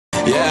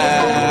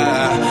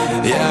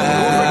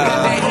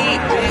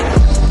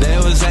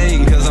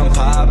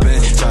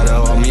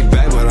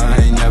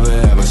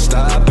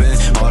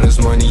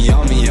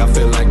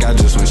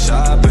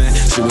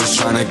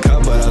tryna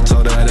cut, but I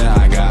told her that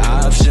I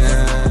got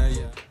options.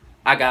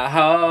 I got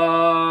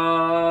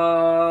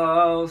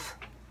hoes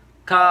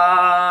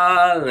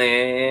calling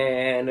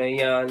a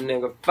young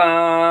nigga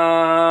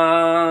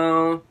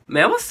phone.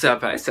 Man, what's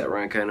up? It's that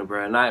Run Kind of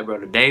bro. Tonight, bro.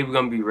 Today we're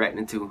gonna be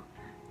reacting to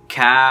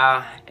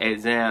Kyle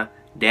exam.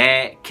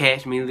 Dad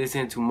catch me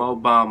listening to Mo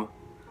Bamba.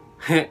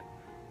 Hey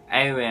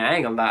man, I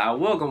ain't gonna lie. I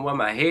was gonna wear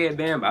my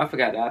headband, but I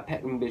forgot that I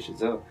packed them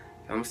bitches up.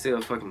 I'm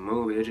still fucking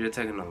moving. It's just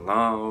taking a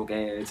long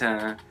ass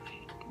time.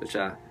 But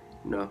y'all,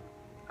 you know,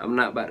 I'm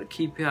not about to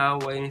keep y'all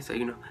waiting. So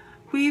you know,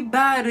 we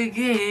about to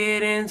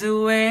get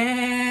into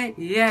it,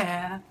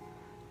 yeah.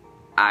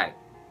 Alright.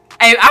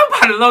 Hey, I'm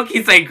about to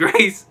low-key say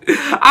grace.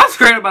 I was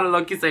scared about to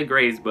low-key say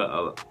grace,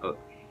 but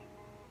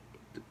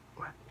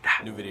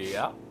new video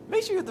out.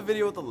 Make sure you hit the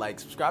video with a like.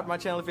 Subscribe to my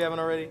channel if you haven't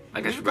already.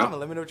 I got you, bro. Comment,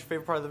 let me know what your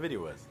favorite part of the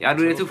video was. Y'all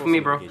do that too for me,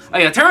 bro. Oh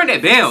yeah, turn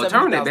that bell.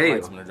 Turn that bell.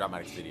 I'm gonna drop my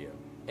next video.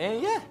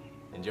 And yeah,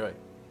 enjoy.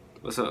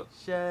 What's up?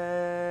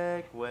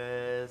 Sheck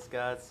West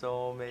got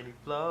so many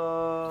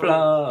flows.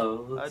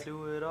 I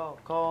do it all.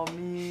 Call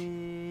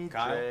me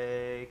Kyle?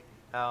 Drake.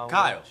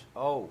 Kyle.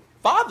 Oh,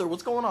 father,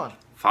 what's going on?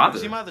 Father.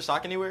 You see my other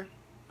sock anywhere?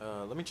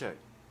 Let me check.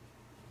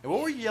 And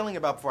what were you yelling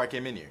about before I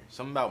came in here?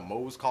 Something about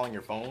Mo's calling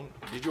your phone?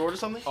 Did you order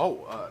something?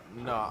 Oh,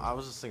 no, I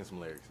was just singing some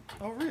lyrics.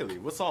 Oh, really?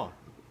 What song?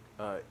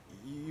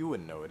 You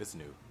wouldn't know it. It's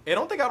new. Hey,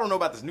 don't think I don't know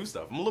about this new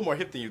stuff. I'm a little more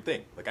hip than you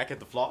think. Like, I get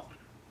the flaw.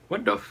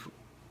 What the f...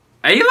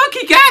 Hey, you look,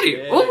 he got it.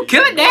 Yeah, Ooh,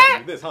 kill it,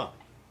 Dad. This, huh?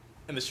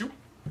 And the shoe?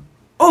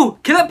 Ooh,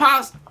 kill it,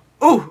 Pops.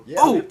 Ooh,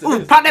 Yeah, ooh, hip to ooh,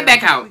 this. pop that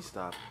back out. Please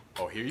stop.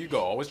 Oh, here you go.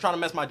 Always trying to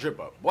mess my drip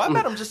up. Well, I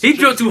bet I'm just... He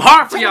drilled too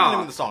hard for Tell me the name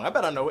y'all. of the song. I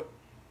bet I know it.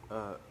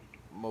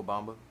 Mo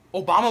Bamba.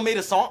 Obama made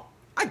a song?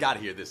 I gotta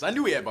hear this. I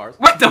knew he had bars.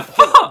 What the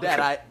fuck?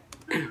 Dad,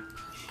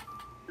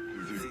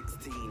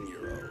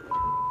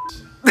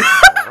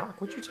 16-year-old.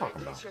 What you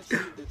talking about?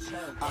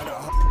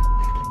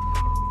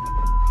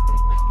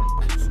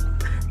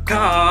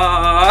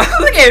 God,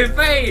 look at his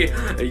face.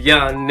 A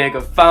young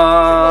nigga phone.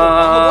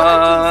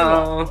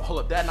 Hold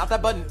up, Dad, not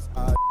that button.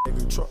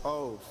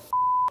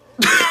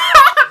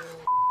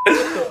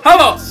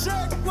 Hold on.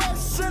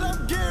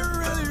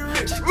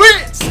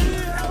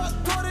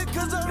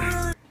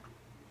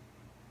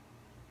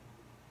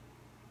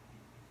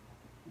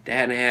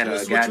 Dad had a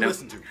This is guy. what you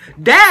listen to.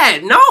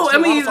 Dad, no, I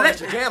mean,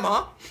 That's your jam,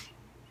 huh?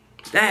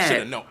 Dad.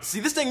 Should've known. See,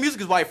 this thing music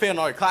is why you fail in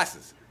all your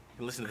classes. You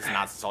can listen to this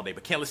nonsense all day,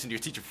 but can't listen to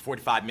your teacher for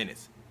 45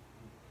 minutes.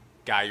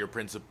 Guy, your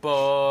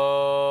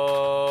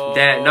principal.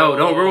 Dad, no,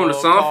 don't ruin the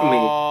song for me.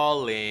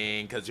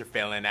 Calling because you're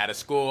failing out of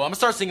school. I'm gonna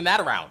start singing that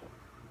around.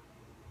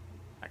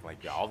 Acting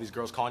like all these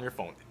girls calling your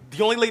phone.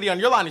 The only lady on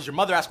your line is your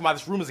mother asking why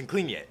this room isn't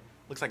clean yet.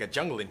 Looks like a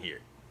jungle in here.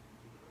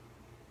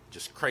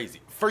 Just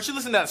crazy. First you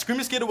listen to that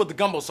Screaming Skittle with the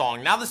Gumbo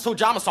song. Now this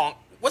Tojama song.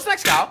 What's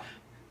next, Kyle?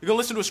 You gonna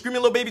listen to a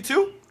Screaming Little Baby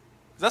too?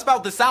 'Cause that's about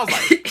what this sounds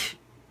like.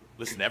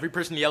 Listen to every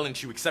person yelling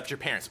at you except your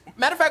parents.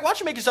 Matter of fact, why don't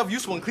you make yourself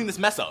useful and clean this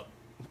mess up?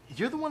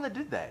 You're the one that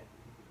did that.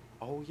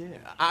 Oh, yeah.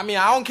 I mean,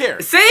 I don't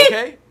care. See?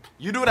 Okay?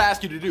 You do what I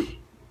ask you to do.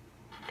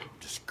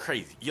 Just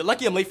crazy. You're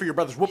lucky I'm late for your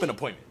brother's whooping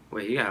appointment.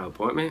 Wait, you got an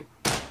appointment?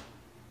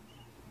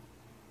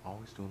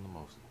 Always doing the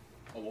most.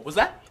 Oh, what was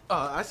that?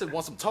 I said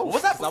want some toast. What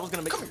was that? 'Cause I was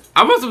gonna make.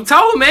 I want some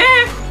toe,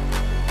 man.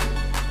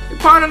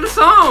 It's part of the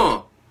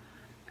song.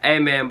 Hey,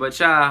 man, but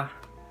y'all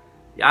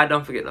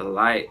don't forget to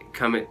like,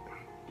 comment.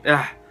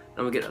 Don't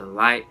forget to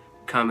like,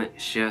 comment,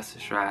 share,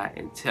 subscribe,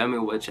 and tell me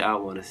what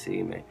y'all want to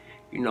see, man.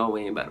 You know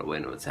we ain't about to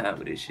wait no time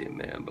for this shit,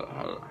 man. But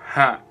hold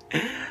on.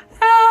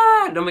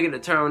 Don't forget to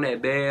turn on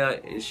that bell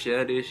and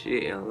share this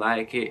shit and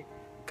like it.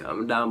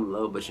 Comment down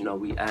below. But you know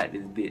we out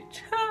this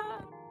bitch.